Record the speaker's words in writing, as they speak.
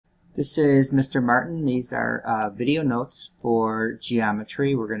This is Mr. Martin. These are video notes for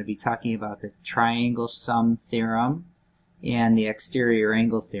geometry. We're going to be talking about the triangle sum theorem and the exterior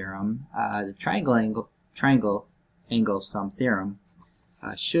angle theorem. The triangle angle sum theorem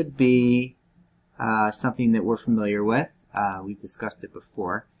should be something that we're familiar with. We've discussed it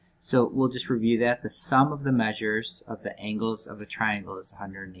before. So we'll just review that. The sum of the measures of the angles of a triangle is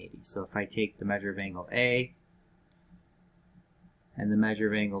 180. So if I take the measure of angle A and the measure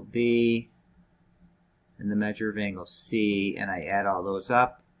of angle B and the measure of angle C, and I add all those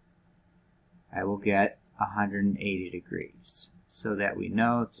up, I will get 180 degrees. So that we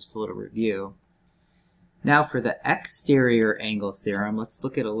know, just a little review. Now for the exterior angle theorem, let's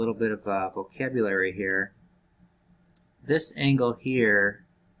look at a little bit of vocabulary here. This angle here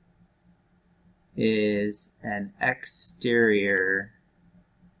is an exterior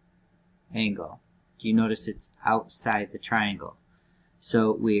angle. Do you notice it's outside the triangle?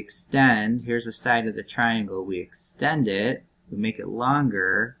 So we extend, here's a side of the triangle, we extend it, we make it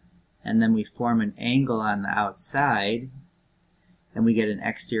longer, and then we form an angle on the outside, and we get an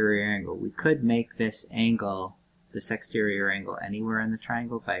exterior angle. We could make this angle, this exterior angle, anywhere in the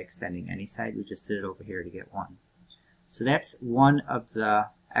triangle by extending any side. We just did it over here to get one. So that's one of the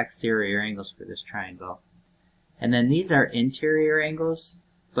exterior angles for this triangle. And then these are interior angles.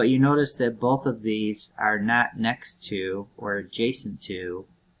 But you notice that both of these are not next to or adjacent to,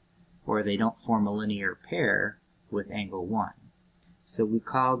 or they don't form a linear pair with angle 1. So we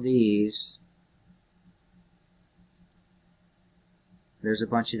call these, there's a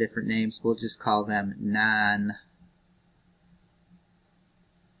bunch of different names, we'll just call them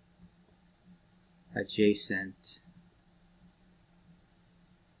non-adjacent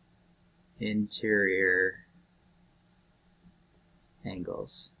interior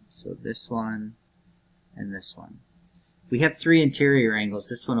angles. So this one and this one. We have three interior angles.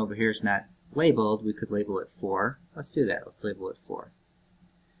 This one over here is not labeled. We could label it 4. Let's do that. Let's label it 4.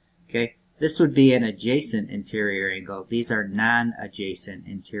 Okay. This would be an adjacent interior angle. These are non-adjacent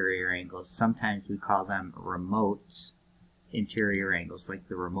interior angles. Sometimes we call them remote interior angles, like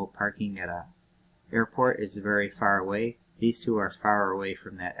the remote parking at a airport is very far away. These two are far away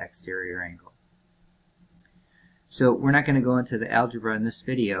from that exterior angle. So we're not going to go into the algebra in this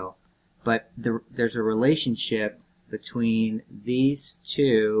video, but there's a relationship between these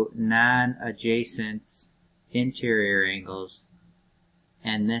two non-adjacent interior angles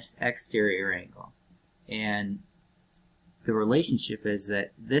and this exterior angle. And the relationship is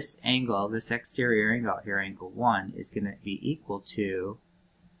that this angle, this exterior angle here, angle 1, is going to be equal to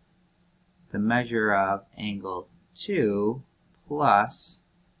the measure of angle 2 plus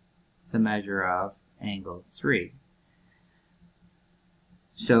the measure of angle 3.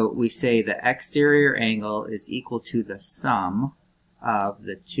 So we say the exterior angle is equal to the sum of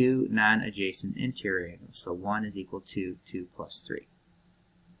the two non-adjacent interior angles. So 1 is equal to 2 plus 3.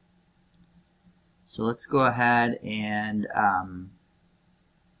 So let's go ahead and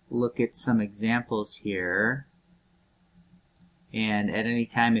look at some examples here. And at any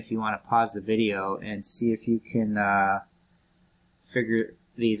time, if you want to pause the video and see if you can figure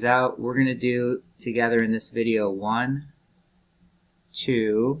these out, we're going to do together in this video 1,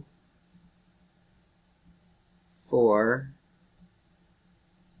 2, 4,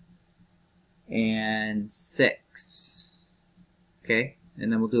 and 6. Okay,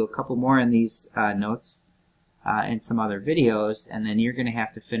 and then we'll do a couple more in these notes in some other videos, and then you're going to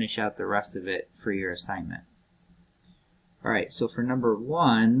have to finish out the rest of it for your assignment. Alright, so for number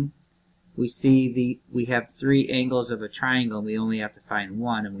 1, we see we have three angles of a triangle, and we only have to find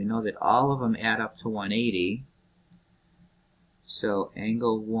one, and we know that all of them add up to 180. So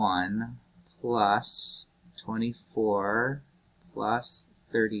angle 1 plus 24 plus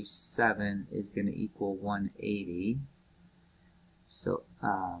 37 is going to equal 180. So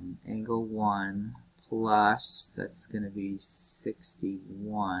angle 1 plus, that's going to be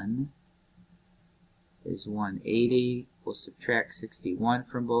 61, is 180. We'll subtract 61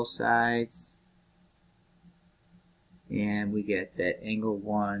 from both sides, and we get that angle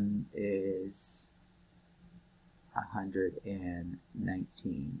 1 is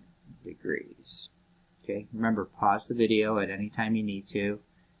 119 degrees. Okay, remember, pause the video at any time you need to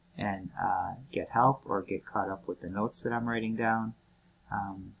and get help or get caught up with the notes that I'm writing down.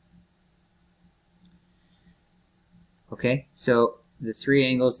 Okay, so the three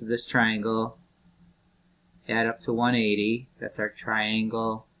angles of this triangle add up to 180. That's our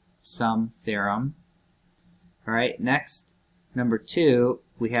triangle sum theorem. Alright, next, number 2,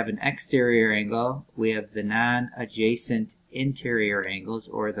 we have an exterior angle. We have the non-adjacent interior angles,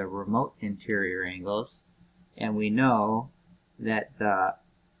 or the remote interior angles. And we know that the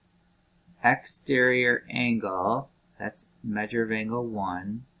exterior angle, that's measure of angle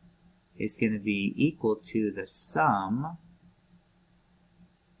 1, is going to be equal to the sum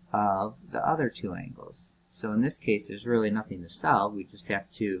of the other two angles. So in this case, there's really nothing to solve. We just have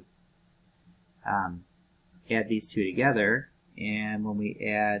to add these two together, and when we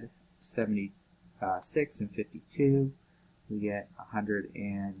add 76 and 52, we get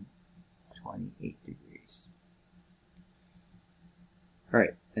 128 degrees.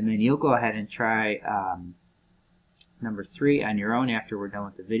 Alright, and then you'll go ahead and try number 3 on your own after we're done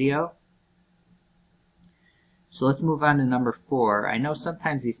with the video. So let's move on to number 4. I know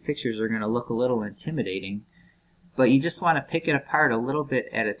sometimes these pictures are going to look a little intimidating, but you just want to pick it apart a little bit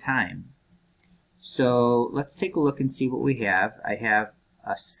at a time. So let's take a look and see what we have. I have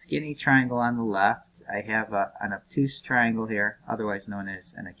a skinny triangle on the left. I have an obtuse triangle here, otherwise known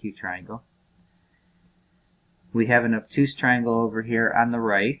as an acute triangle. We have an obtuse triangle over here on the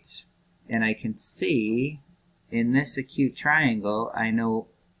right, and I can see in this acute triangle I know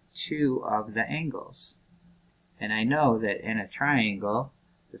two of the angles. And I know that in a triangle,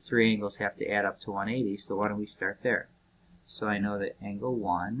 the three angles have to add up to 180, so why don't we start there? So I know that angle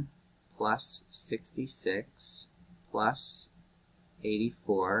 1 plus 66 plus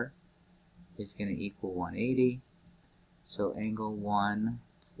 84 is going to equal 180. So angle 1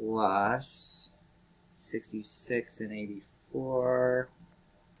 plus 66 and 84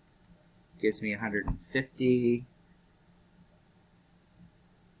 gives me 150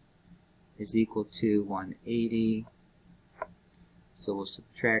 is equal to 180. So we'll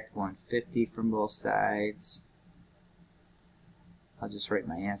subtract 150 from both sides. I'll just write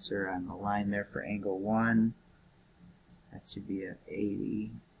my answer on the line there for angle 1. That should be an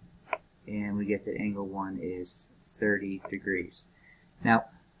 80. And we get that angle 1 is 30 degrees. Now,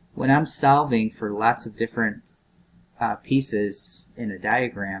 when I'm solving for lots of different pieces in a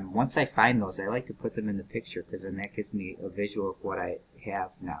diagram, once I find those, I like to put them in the picture because then that gives me a visual of what I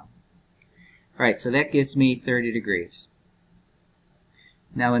have now. Alright, so that gives me 30 degrees.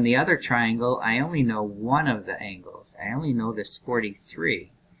 Now in the other triangle, I only know one of the angles. I only know this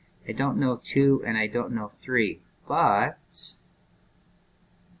 43. I don't know 2 and I don't know 3. But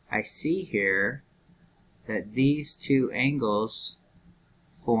I see here that these two angles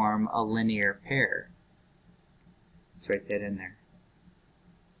form a linear pair. Let's write that in there.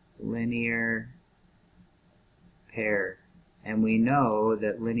 Linear pair. And we know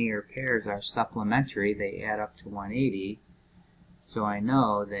that linear pairs are supplementary. They add up to 180. So I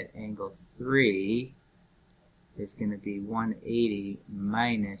know that angle 3 is going to be 180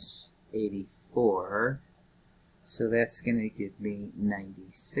 minus 84. So that's going to give me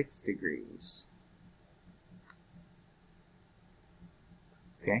 96 degrees.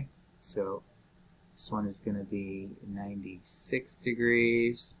 Okay, so this one is going to be 96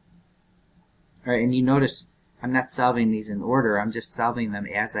 degrees. Alright, and you notice I'm not solving these in order, I'm just solving them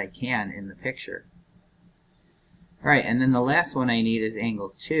as I can in the picture. Alright, and then the last one I need is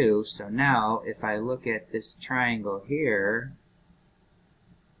angle 2. So now if I look at this triangle here,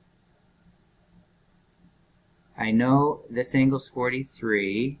 I know this angle's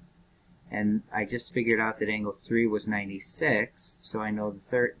 43, and I just figured out that angle 3 was 96, so I know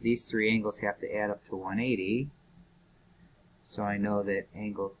these three angles have to add up to 180. So I know that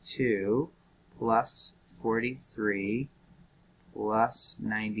angle 2 plus 43 plus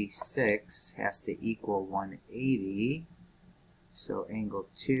 96 has to equal 180. So angle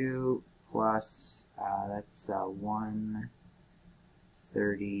 2 plus, that's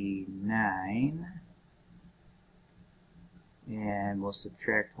 139. And we'll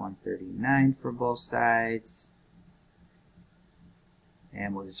subtract 139 for both sides.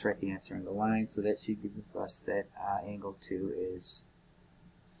 And we'll just write the answer on the line. So that should give us that angle 2 is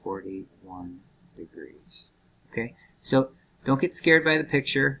 41 degrees. Okay, so don't get scared by the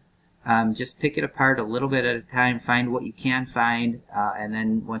picture. Just pick it apart a little bit at a time. Find what you can find. And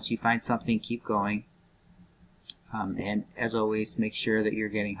then once you find something, keep going. And as always, make sure that you're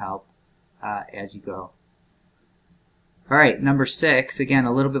getting help as you go. Alright, number 6, again,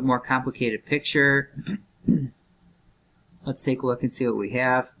 a little bit more complicated picture. Let's take a look and see what we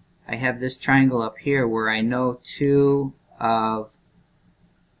have. I have this triangle up here where I know two of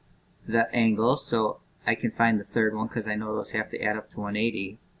the angles, so I can find the third one because I know those have to add up to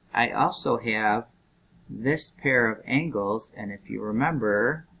 180. I also have this pair of angles, and if you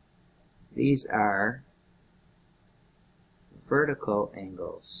remember, these are vertical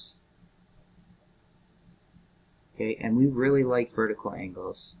angles. Okay, and we really like vertical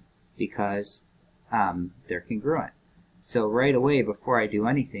angles because they're congruent. So right away, before I do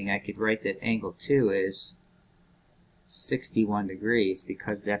anything, I could write that angle 2 is 61 degrees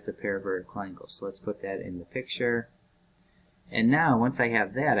because that's a pair of vertical angles. So let's put that in the picture. And now once I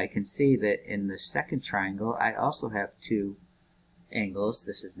have that, I can see that in the second triangle I also have two angles.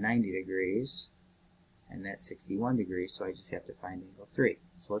 This is 90 degrees and that's 61 degrees, so I just have to find angle 3.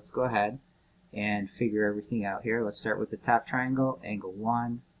 So let's go ahead and figure everything out here. Let's start with the top triangle. Angle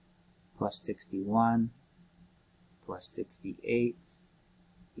 1 plus 61 plus 68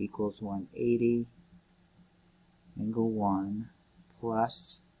 equals 180. Angle 1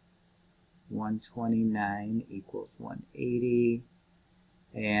 plus 129 equals 180.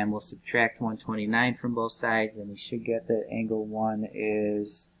 And we'll subtract 129 from both sides, and we should get that angle 1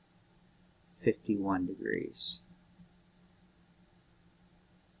 is 51 degrees.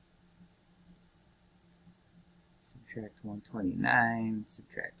 Subtract 129,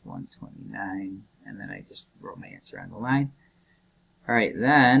 subtract 129, and then I just wrote my answer on the line. Alright,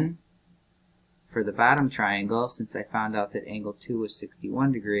 then for the bottom triangle, since I found out that angle 2 was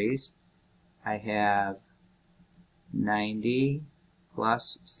 61 degrees, I have 90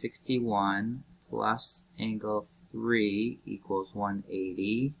 plus 61 plus angle 3 equals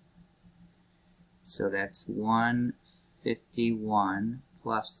 180. So that's 151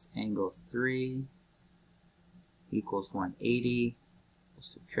 plus angle 3 equals 180. We'll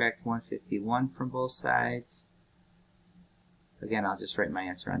subtract 151 from both sides. Again, I'll just write my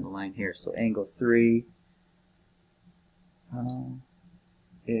answer on the line here. So angle 3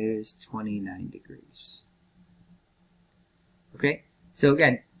 is 29 degrees. Okay, so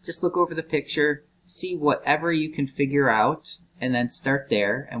again, just look over the picture, see whatever you can figure out, and then start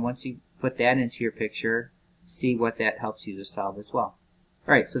there. And once you put that into your picture, see what that helps you to solve as well.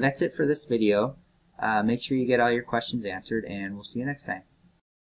 Alright, so that's it for this video. Make sure you get all your questions answered, and we'll see you next time.